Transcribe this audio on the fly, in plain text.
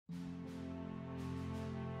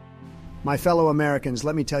My fellow Americans,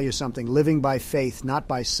 let me tell you something. Living by faith, not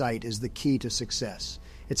by sight, is the key to success.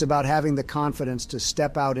 It's about having the confidence to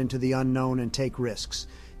step out into the unknown and take risks.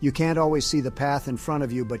 You can't always see the path in front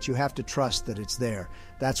of you, but you have to trust that it's there.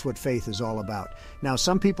 That's what faith is all about. Now,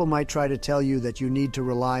 some people might try to tell you that you need to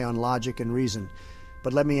rely on logic and reason.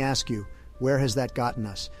 But let me ask you, where has that gotten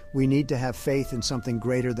us? We need to have faith in something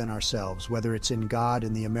greater than ourselves, whether it's in God,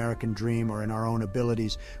 in the American dream, or in our own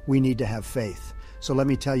abilities. We need to have faith. So let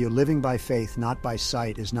me tell you, living by faith, not by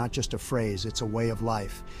sight, is not just a phrase, it's a way of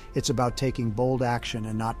life. It's about taking bold action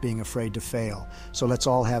and not being afraid to fail. So let's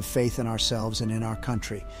all have faith in ourselves and in our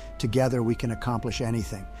country. Together we can accomplish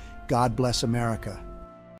anything. God bless America.